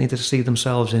Dyson needed to see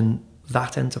themselves in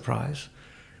that enterprise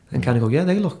and kind of go, yeah,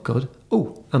 they look good.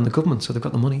 Oh, and the government, so they've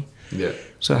got the money. Yeah.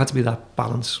 So it had to be that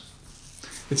balance.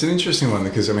 It's an interesting one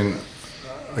because, I mean,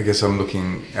 I guess I'm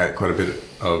looking at quite a bit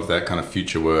of that kind of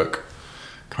future work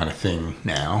kind of thing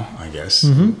now, I guess.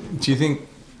 Mm-hmm. Do you think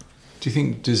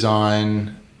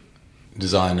designers,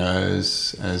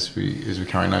 as we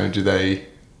currently know, do they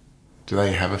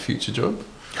have a future job?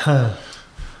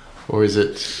 Or is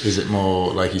it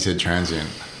more, like you said, transient?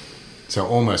 So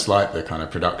almost like the kind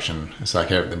of production. It's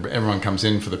like everyone comes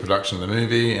in for the production of the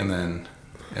movie and then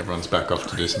everyone's back off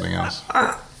to do something else.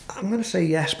 I'm going to say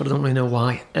yes, but I don't really know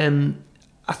why.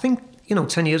 I think,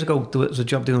 10 years ago there was a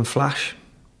job doing Flash.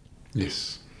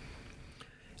 Yes.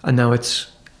 And now it's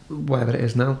whatever it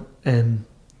is now.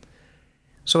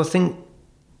 So I think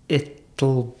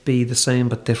it'll be the same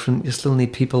but different. You still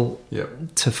need people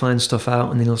to find stuff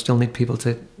out, and you'll still need people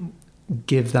to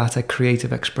give that a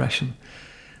creative expression.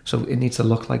 So it needs to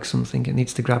look like something. It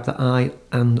needs to grab the eye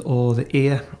and or the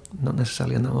ear, not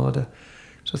necessarily in that order.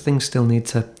 So things still need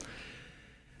to...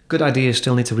 Good ideas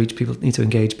still need to reach people, need to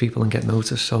engage people and get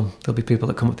noticed. So there'll be people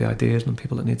that come up with the ideas and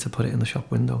people that need to put it in the shop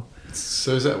window.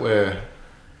 So is that where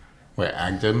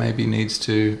Agda maybe needs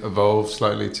to evolve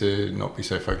slightly to not be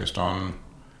so focused on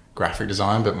graphic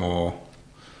design, but more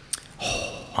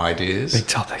ideas? Big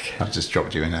topic. I've just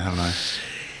dropped you in there, haven't I?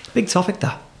 Big topic,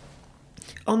 that.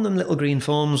 On them little green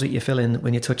forms that you fill in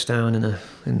when you touch down in the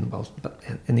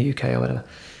UK or whatever,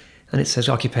 and it says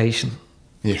occupation.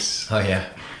 Yes. Oh yeah.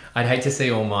 I'd hate to see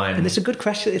all mine and it's a good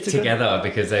question. together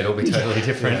because they'd all be totally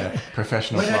different. Yeah.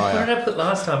 Professional What flyer. did I put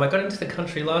last time? I got into the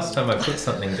country last time. I put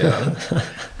something down.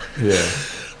 Yeah.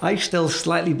 I still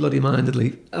slightly very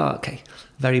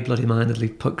bloody-mindedly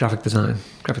put graphic designer.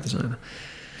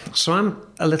 So I'm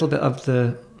a little bit of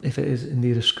the, if it is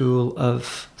indeed a school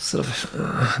of sort of,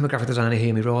 I'm a graphic designer,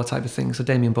 hear me roar type of thing. So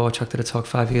Damien Borchak did a talk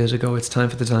 5 years ago, it's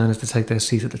time for designers to take their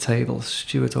seat at the table.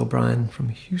 Stuart O'Brien from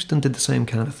Houston did the same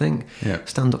kind of thing. Yeah.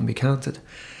 Stand up and be counted.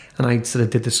 And I sort of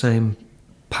did the same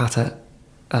Pata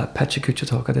Pechakucha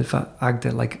talk I did for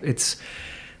Agda, like it's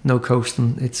no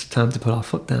coasting, it's time to put our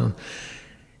foot down.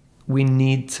 We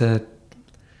need to...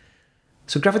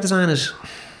 So graphic designers...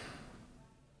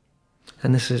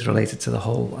 And this is related to the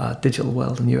whole digital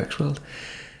world and UX world.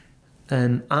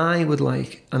 And I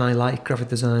like graphic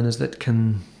designers that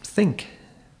can think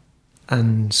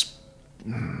and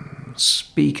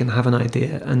speak and have an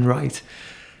idea and write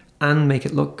and make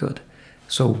it look good.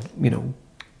 So,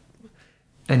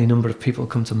 any number of people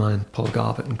come to mind, Paul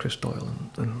Garbett and Chris Doyle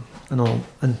and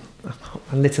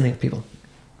a litany of people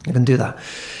that can do that.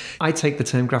 I take the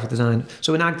term graphic design.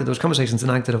 So in Agda, there was conversations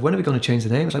in Agda of when are we going to change the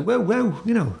name? It's like, whoa,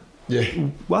 Yeah.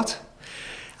 what?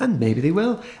 And maybe they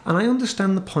will. And I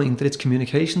understand the point that it's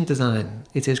communication design.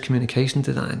 It is communication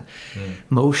design.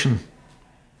 Motion.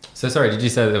 So sorry, did you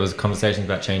say that there was conversations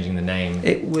about changing the name?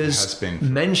 It was has been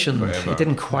mentioned. forever. It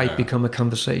didn't quite become a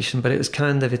conversation, but it was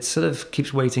it sort of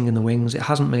keeps waiting in the wings. It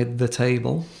hasn't made the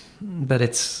table, but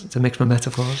it's a mix of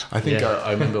metaphors. I think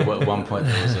I remember at one point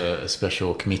there was a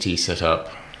special committee set up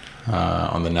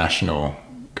on the national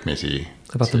committee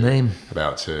About the name.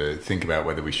 about to think about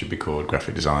whether we should be called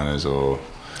graphic designers or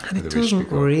And it whether we should be doesn't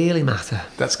called... really matter.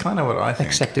 That's kind of what I think.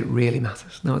 Except it really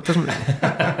matters. No, it doesn't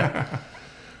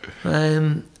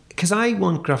really. Because I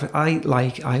want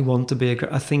to be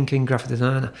a thinking graphic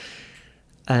designer.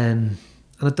 And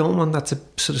I don't want that to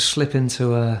sort of slip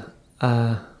into a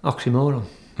oxymoron.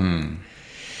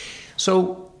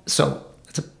 So it's a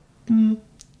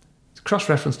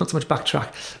cross-reference, not so much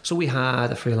backtrack. So we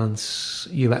had a freelance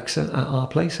UXer at our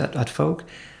place at Folk,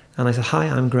 and I said, "Hi,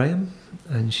 I'm Graham,"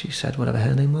 and she said whatever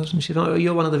her name was, and she said, "Oh,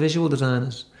 you're one of the visual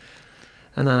designers,"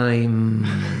 and I'm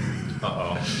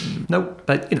no,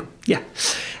 but yeah,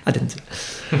 I didn't.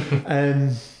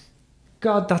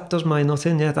 God, that does my nut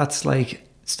in. Yeah, that's like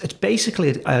it's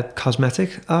basically a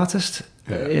cosmetic artist.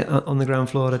 On the ground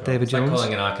floor at David Jones. Like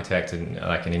calling an architect and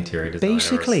like an interior designer.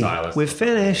 Basically, or a stylist we've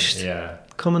finished. Yeah.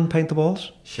 Come and paint the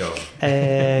walls. Sure.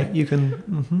 You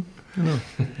can,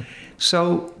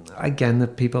 So again, the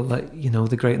people that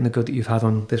the great and the good that you've had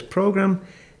on this program,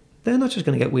 they're not just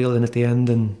going to get wheeled in at the end.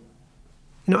 And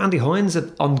Andy Hoynes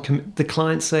on the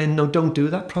client saying, "No, don't do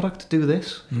that product. Do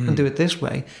this and do it this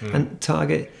way and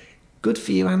target." Good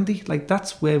for you, Andy. Like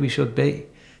that's where we should be.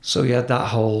 So you had that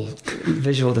whole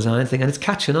visual design thing, and it's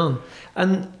catching on.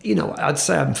 And, you know, I'd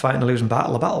say I'm fighting a losing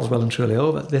battle. The battle's well and truly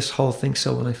over. This whole thing,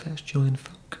 so when I first joined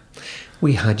Folk,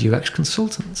 we had UX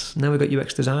consultants. Now we've got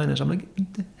UX designers. I'm like,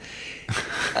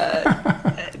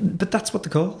 but that's what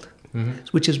they're called.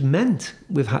 Which has meant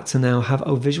we've had to now have,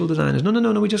 visual designers. No,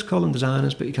 we just call them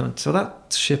designers, but you can't. So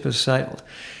that ship has sailed.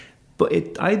 But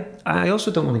I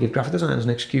also don't want to give graphic designers an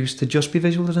excuse to just be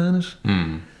visual designers.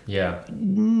 Yeah.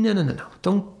 No.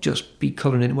 Don't just be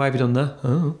colouring in. Why have you done that?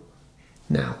 Oh.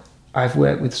 Now, I've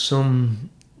worked with some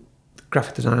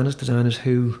graphic designers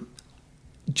who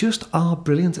just are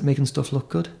brilliant at making stuff look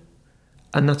good.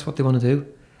 And that's what they want to do.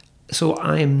 So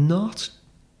I'm not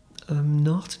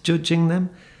judging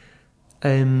them.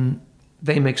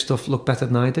 They make stuff look better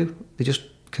than I do. They just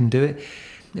can do it.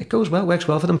 It goes well, works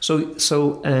well for them. So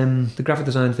the graphic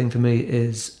design thing for me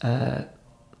is,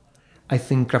 I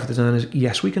think graphic designers,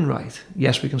 yes, we can write.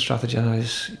 Yes, we can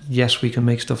strategize. Yes, we can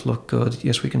make stuff look good.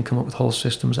 Yes, we can come up with whole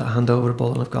systems that are hand overable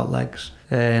and have got legs.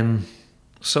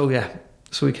 So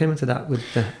we came into that with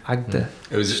the Agda.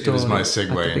 It was my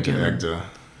segue into Agda,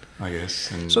 I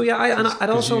guess. And so I'd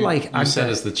also like Agda. You sat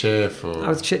as the chair for... I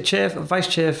was vice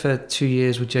chair for 2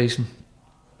 years with Jason,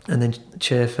 and then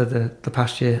chair for the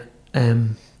past year.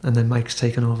 And then Mike's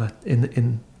taken over at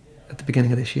the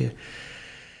beginning of this year.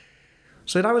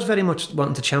 So I was very much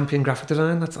wanting to champion graphic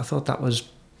design. I thought that was,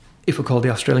 if we call the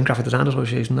Australian Graphic Design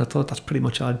Association, I thought that's pretty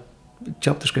much our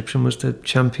job description, was to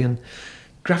champion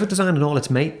graphic design and all its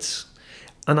mates.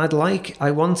 And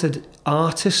I wanted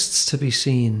artists to be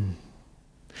seen.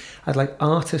 I'd like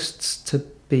artists to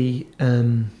be,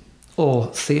 or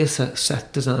theatre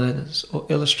set designers, or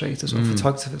illustrators, or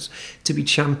photographers, to be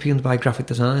championed by graphic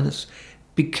designers,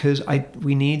 because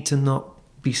we need to not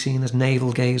be seen as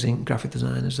navel-gazing graphic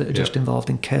designers that are just involved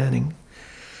in kerning.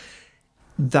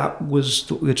 That was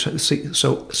what we were trying to see.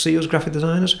 So see us graphic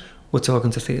designers, we're talking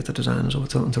to theatre designers, or we're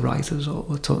talking to writers, or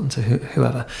we're talking to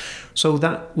whoever. So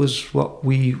that was what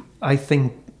I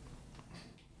think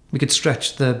we could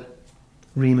stretch the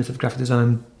remit of graphic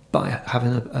design by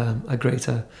having a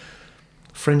greater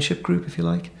friendship group, if you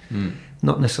like.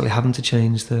 Not necessarily having to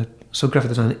change so graphic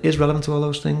design is relevant to all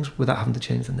those things without having to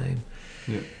change the name.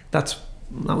 That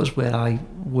was where I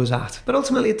was at. But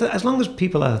ultimately, as long as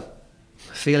people are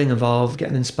feeling involved,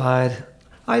 getting inspired,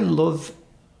 I love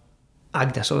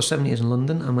Agda. So I was 7 years in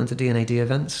London and went to D&AD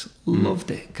events.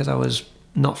 Loved it, because I was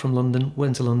not from London,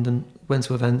 went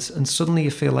to events, and suddenly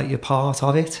you feel like you're part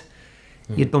of it.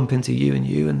 You'd bump into you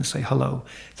and say hello.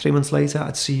 3 months later,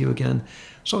 I'd see you again.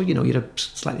 So, you're a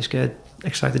slightly scared,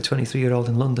 excited 23-year-old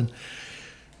in London.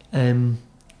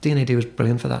 D&AD was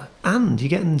brilliant for that. And you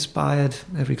get inspired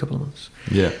every couple of months.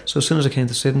 Yeah. So as soon as I came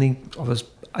to Sydney,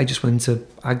 I just went to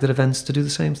Agda events to do the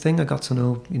same thing. I got to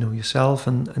know, yourself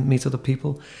and meet other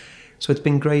people. So it's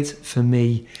been great for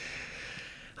me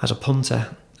as a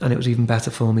punter, and it was even better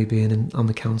for me being on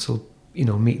the council,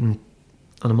 meeting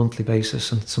on a monthly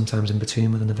basis, and sometimes in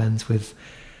between with an event with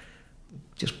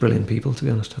just brilliant people, to be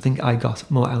honest. I think I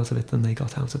got more out of it than they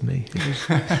got out of me.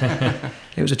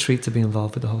 It was a treat to be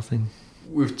involved with the whole thing.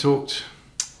 We've talked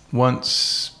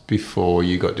once before.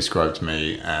 You got described to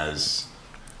me as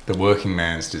the working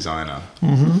man's designer.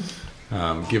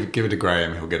 Give it to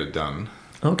Graham, he'll get it done.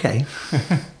 Okay.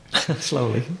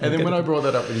 Slowly. And then when I brought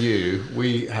that up with you,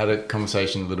 we had a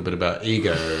conversation a little bit about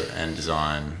ego and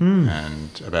design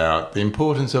and about the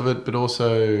importance of it, but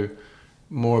also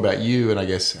more about you and I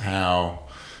guess how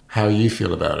you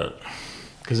feel about it.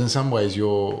 Because in some ways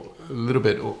you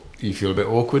feel a bit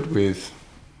awkward with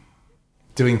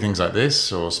doing things like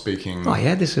this or speaking. Oh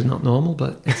yeah, this is not normal,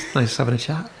 but it's nice having a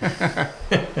chat.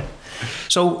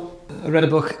 So I read a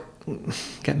book,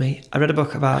 I read a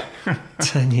book about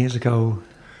 10 years ago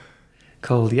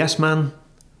called Yes Man,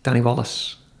 Danny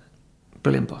Wallace.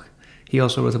 Brilliant book. He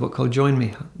also wrote a book called Join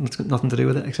Me. It's got nothing to do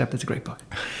with it, except it's a great book.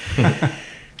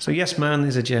 So Yes Man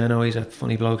is a journo. He's a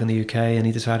funny bloke in the UK, and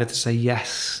he decided to say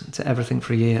yes to everything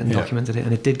for a year and documented it.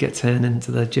 And it did get turned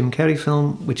into the Jim Carrey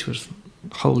film, which was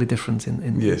wholly different.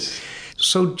 Yes.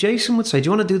 So Jason would say, do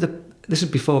you want to do this is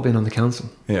before being on the council.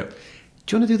 Yeah.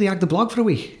 Do you want to do the Agda blog for a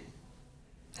week?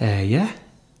 Yeah.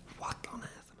 What on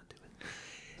earth am I doing?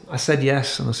 I said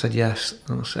yes, and I said yes,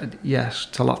 and I said yes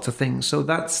to lots of things. So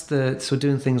so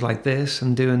doing things like this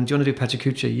and do you want to do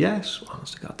Pachacucha? Yes.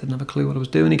 Honest to God, I didn't have a clue what I was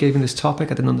doing. He gave me this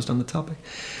topic. I didn't understand the topic.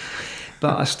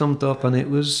 But I stumped up, and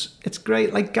it's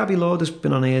great. Like Gabby Lord has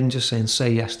been on here and just saying,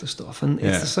 say yes to stuff. And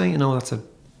it's the same,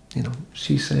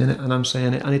 she's saying it and I'm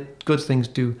saying it, and good things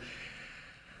do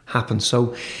happen.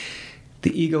 So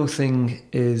the ego thing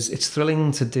is, it's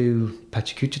thrilling to do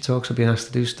Pecha Kuchar talks or being asked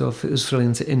to do stuff. It was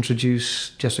thrilling to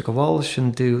introduce Jessica Walsh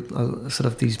and do sort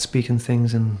of these speaking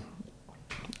things, and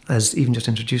as even just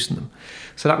introducing them.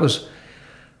 So that was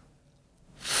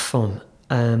fun.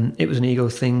 It was an ego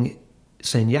thing,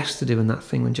 saying yes to doing that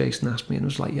thing when Jason asked me, and it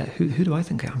was like, yeah, who do I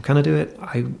think I am? Can I do it?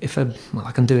 I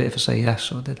can do it if I say yes.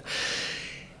 So I did.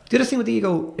 The other thing with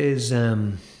ego is,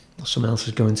 someone else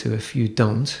is going to if you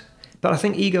don't, but I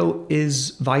think ego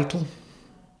is vital.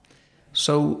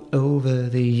 So over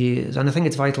the years, and I think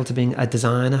it's vital to being a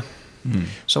designer.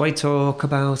 So I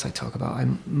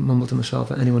mumble to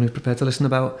myself, anyone who's prepared to listen,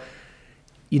 about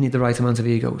you need the right amount of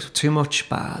ego. So too much,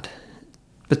 bad.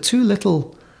 But too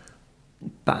little,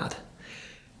 bad.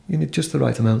 You need just the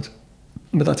right amount.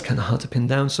 But that's kind of hard to pin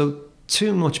down. So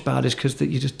too much bad is because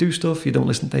you just do stuff, you don't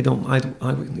listen, you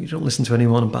don't listen to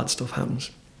anyone, and bad stuff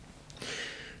happens.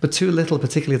 But too little,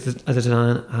 particularly as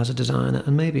a designer,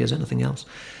 and maybe as anything else.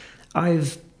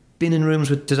 I've been in rooms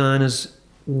with designers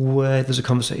where there's a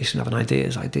conversation of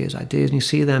ideas, and you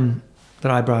see them,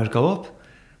 their eyebrows go up,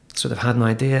 so they've had an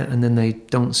idea, and then they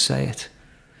don't say it.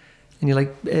 And you're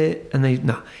like,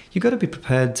 you've got to be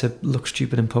prepared to look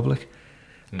stupid in public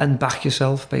and back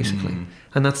yourself, basically.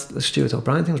 And that's the Stuart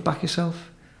O'Brien thing, was back yourself.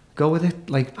 Go with it,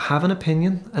 like have an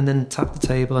opinion, and then tap the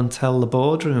table and tell the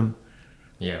boardroom.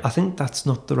 Yeah. I think that's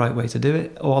not the right way to do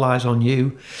it. All eyes on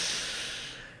you.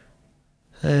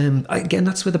 Again,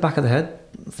 that's where the back of the head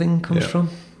thing comes from.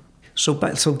 So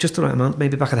just the right amount,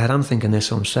 maybe back of the head, I'm thinking this,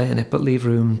 so I'm saying it, but leave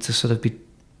room to sort of be,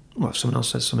 if someone else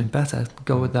says something better,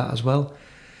 go with that as well.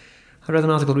 I read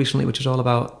an article recently which is all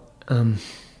about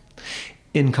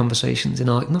in conversations,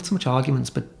 not so much arguments,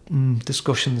 but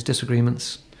discussions,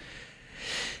 disagreements.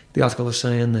 The article was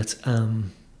saying that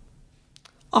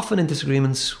often in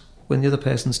disagreements, when the other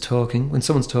person's talking, when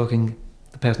someone's talking,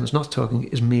 the person that's not talking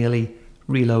is merely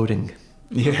reloading.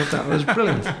 Yeah. I thought that was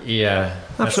brilliant. Yeah.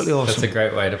 Absolutely awesome. That's a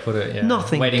great way to put it. Yeah.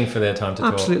 Nothing. Waiting for their time to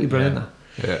talk. Absolutely brilliant.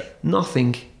 Yeah.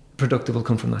 Nothing productive will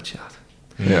come from that chat.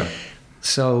 Yeah.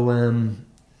 So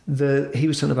he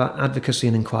was talking about advocacy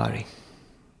and inquiry.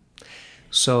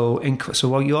 So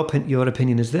while your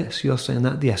opinion is this, you're saying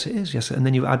that, yes, it is, yes, and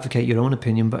then you advocate your own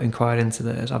opinion, but inquire into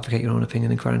theirs, advocate your own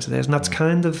opinion, inquire into theirs, and that's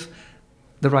kind of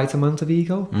the right amount of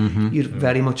ego. You're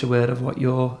very much aware of what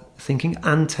you're thinking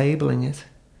and tabling it,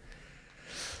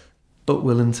 but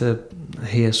willing to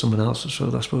hear someone else.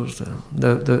 So I suppose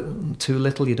the too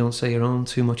little, you don't say your own,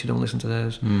 too much, you don't listen to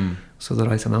theirs. So the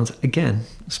right amount. Again,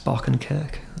 Spock and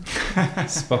Kirk.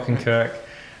 Spock and Kirk.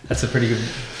 That's a pretty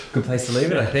good place to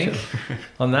leave it, I think.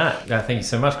 On that, thank you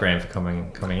so much, Graham, for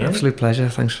coming in. Absolute pleasure.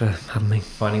 Thanks for having me.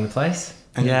 Finding the place.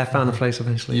 And I found the place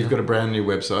eventually. You've got a brand new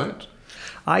website.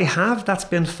 I have. That's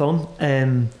been fun.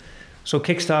 So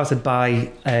kickstarted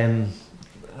by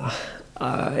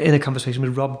in a conversation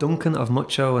with Rob Duncan of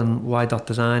Mucho and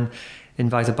Y.Design,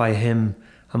 invited by him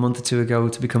a month or two ago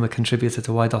to become a contributor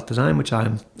to Y.Design, which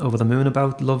I'm over the moon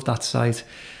about. Love that site.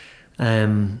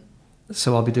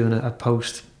 So I'll be doing a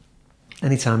post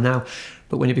anytime now.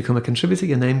 But when you become a contributor,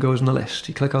 your name goes on the list.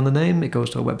 You click on the name, it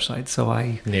goes to a website. So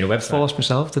I need a website. Forced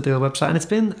myself to do a website. And it's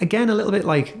been, again, a little bit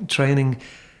like training,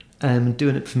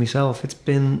 doing it for myself. It's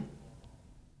been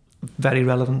very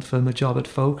relevant for my job at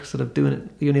Folk, sort of doing it.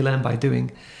 You only learn by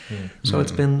doing. So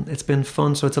it's been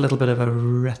fun. So it's a little bit of a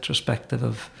retrospective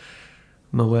of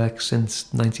my work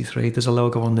since '93. There's a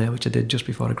logo on there which I did just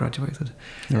before I graduated.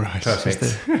 Right. Perfect.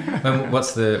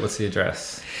 What's the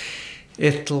address?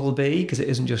 It'll be, because it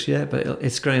isn't just yet, but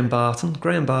it's Graham Barton,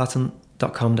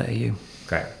 grahambarton.com.au.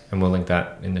 Great. And we'll link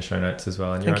that in the show notes as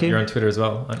well. And Thank you. You're on Twitter as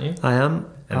well, aren't you? I am.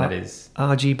 And that is?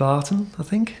 RG Barton, I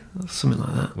think. Something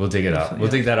like that. We'll dig it up. We'll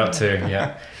dig that up too.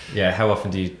 Yeah. Yeah. How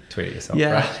often do you tweet it yourself?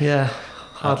 Yeah. Right? Yeah.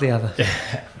 Hardly ever.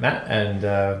 Matt, and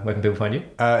where can people find you?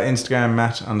 Instagram,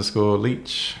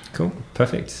 Matt_Leach. Cool.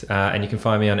 Perfect. And you can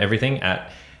find me on everything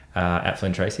at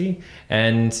Flynn Tracy.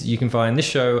 And you can find this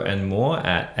show and more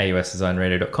at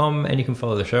ausdesignradio.com. And you can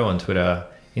follow the show on Twitter,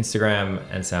 Instagram,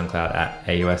 and SoundCloud at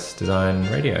AUS Design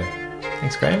Radio.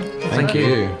 Thanks, Graham. Thank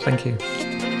you. Thank you.